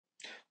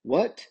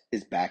What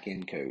is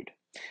backend code?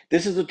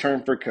 This is a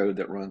term for code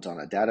that runs on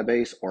a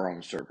database or on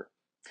a server.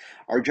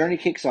 Our journey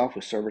kicks off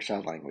with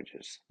server-side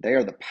languages. They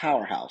are the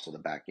powerhouse of the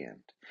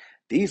backend.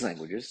 These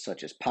languages,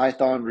 such as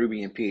Python,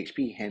 Ruby, and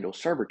PHP, handle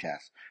server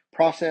tasks,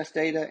 process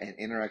data, and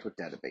interact with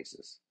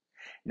databases.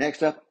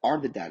 Next up are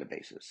the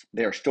databases.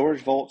 They are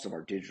storage vaults of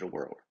our digital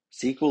world.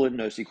 SQL and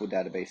NoSQL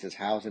databases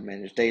house and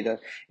manage data,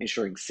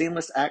 ensuring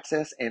seamless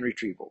access and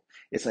retrieval.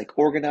 It's like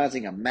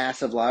organizing a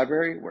massive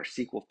library where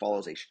SQL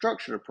follows a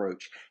structured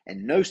approach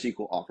and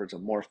NoSQL offers a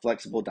more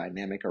flexible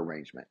dynamic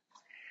arrangement.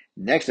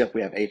 Next up,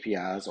 we have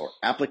APIs, or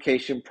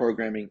Application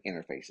Programming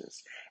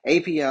Interfaces.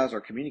 APIs are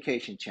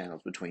communication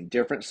channels between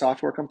different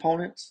software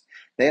components.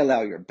 They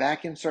allow your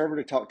backend server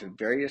to talk to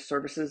various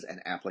services and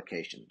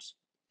applications.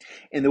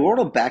 In the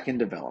world of backend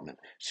development,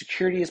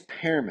 security is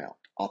paramount.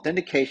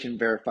 Authentication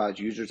verifies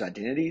users'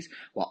 identities,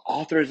 while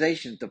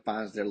authorization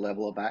defines their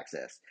level of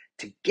access.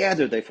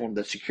 Together, they form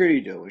the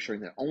security duo,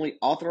 ensuring that only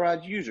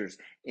authorized users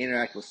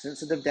interact with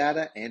sensitive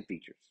data and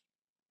features.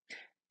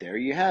 There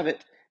you have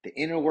it, the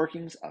inner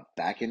workings of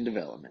backend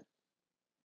development.